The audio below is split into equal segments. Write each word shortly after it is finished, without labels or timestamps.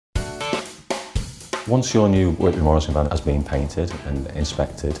Once your new Whitby Morrison van has been painted and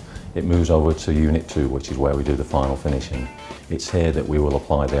inspected, it moves over to Unit 2, which is where we do the final finishing. It's here that we will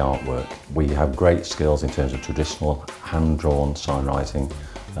apply the artwork. We have great skills in terms of traditional hand-drawn sign writing,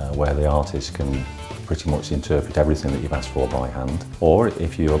 where the artist can pretty much interpret everything that you've asked for by hand. Or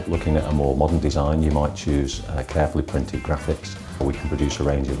if you're looking at a more modern design, you might choose carefully printed graphics. We can produce a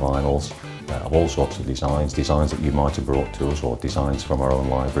range of vinyls of all sorts of designs that you might have brought to us, or designs from our own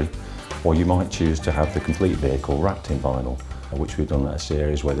library. Or you might choose to have the complete vehicle wrapped in vinyl, which we've done a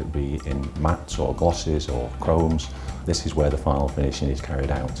series, whether it be in mattes or glosses or chromes. This is where the final finishing is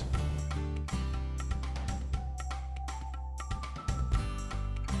carried out.